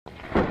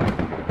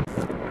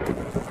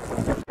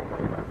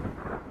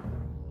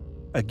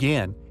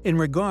Again, in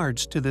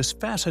regards to this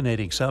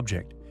fascinating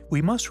subject,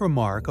 we must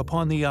remark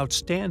upon the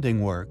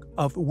outstanding work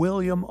of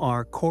William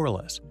R.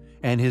 Corliss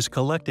and his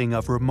collecting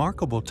of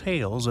remarkable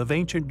tales of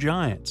ancient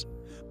giants,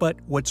 but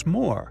what's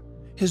more,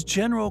 his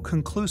general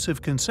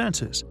conclusive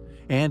consensus,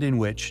 and in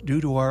which,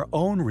 due to our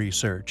own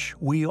research,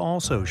 we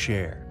also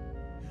share.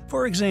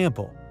 For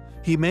example,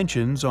 he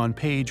mentions on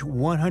page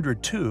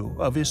 102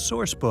 of his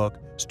sourcebook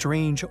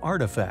Strange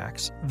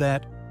Artifacts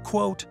that,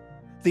 quote,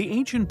 "The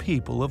ancient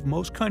people of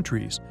most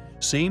countries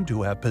seem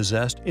to have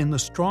possessed in the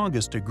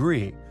strongest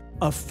degree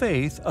a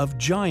faith of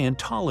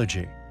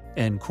giantology,"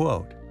 end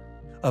quote.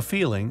 A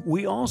feeling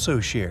we also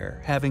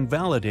share, having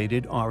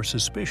validated our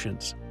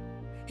suspicions.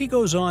 He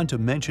goes on to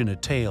mention a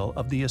tale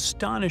of the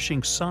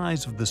astonishing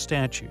size of the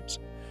statues,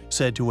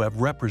 said to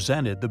have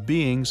represented the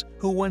beings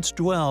who once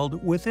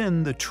dwelled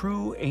within the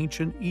true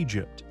ancient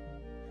Egypt.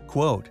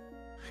 Quote,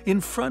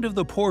 "In front of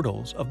the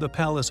portals of the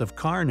palace of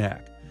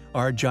Karnak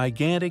are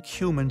gigantic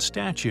human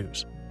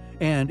statues,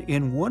 and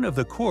in one of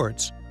the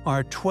courts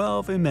are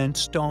 12 immense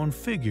stone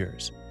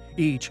figures,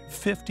 each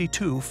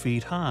 52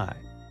 feet high.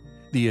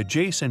 The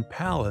adjacent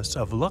palace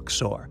of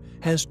Luxor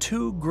has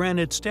 2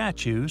 granite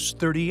statues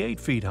 38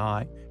 feet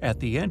high at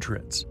the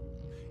entrance.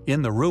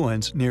 In the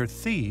ruins near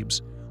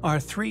Thebes are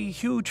 3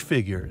 huge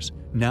figures,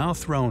 now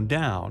thrown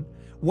down,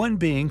 one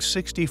being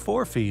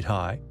 64 feet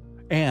high,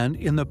 and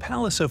in the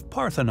palace of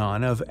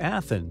Parthenon of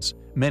Athens,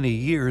 many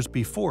years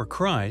before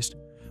Christ,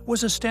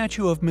 was a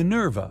statue of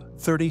Minerva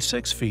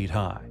 36 feet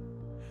high.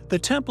 The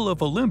Temple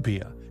of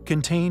Olympia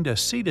contained a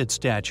seated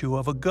statue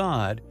of a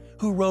god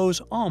who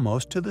rose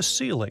almost to the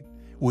ceiling,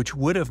 which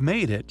would have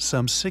made it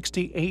some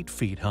 68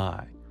 feet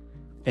high."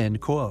 End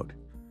quote.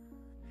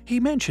 He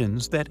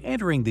mentions that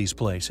entering these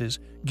places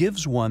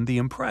gives one the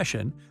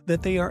impression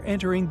that they are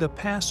entering the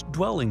past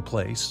dwelling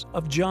place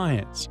of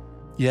giants.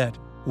 Yet,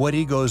 what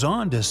he goes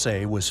on to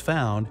say was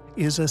found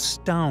is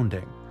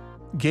astounding.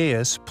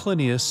 Gaius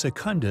Plinius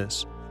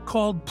Secundus,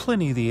 called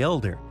Pliny the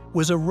Elder,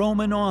 was a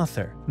Roman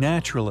author,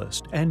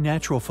 naturalist, and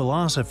natural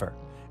philosopher,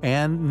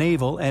 and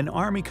naval and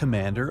army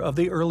commander of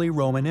the early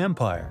Roman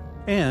Empire,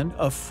 and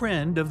a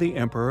friend of the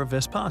Emperor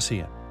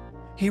Vespasian.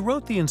 He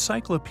wrote the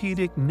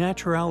Encyclopedic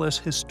Naturalis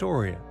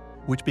Historia,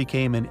 which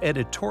became an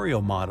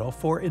editorial model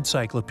for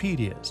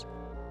encyclopedias.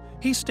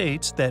 He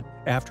states that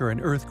after an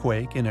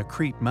earthquake in a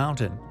Crete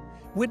mountain,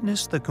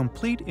 witnessed the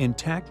complete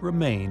intact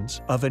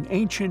remains of an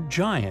ancient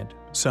giant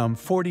some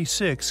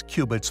 46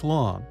 cubits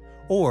long,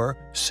 or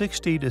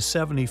 60 to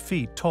 70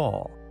 feet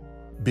tall.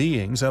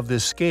 Beings of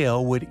this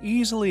scale would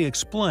easily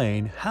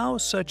explain how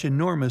such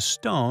enormous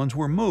stones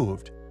were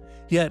moved,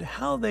 yet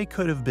how they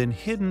could have been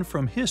hidden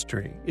from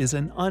history is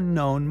an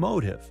unknown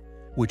motive,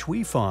 which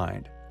we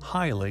find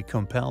highly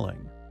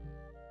compelling.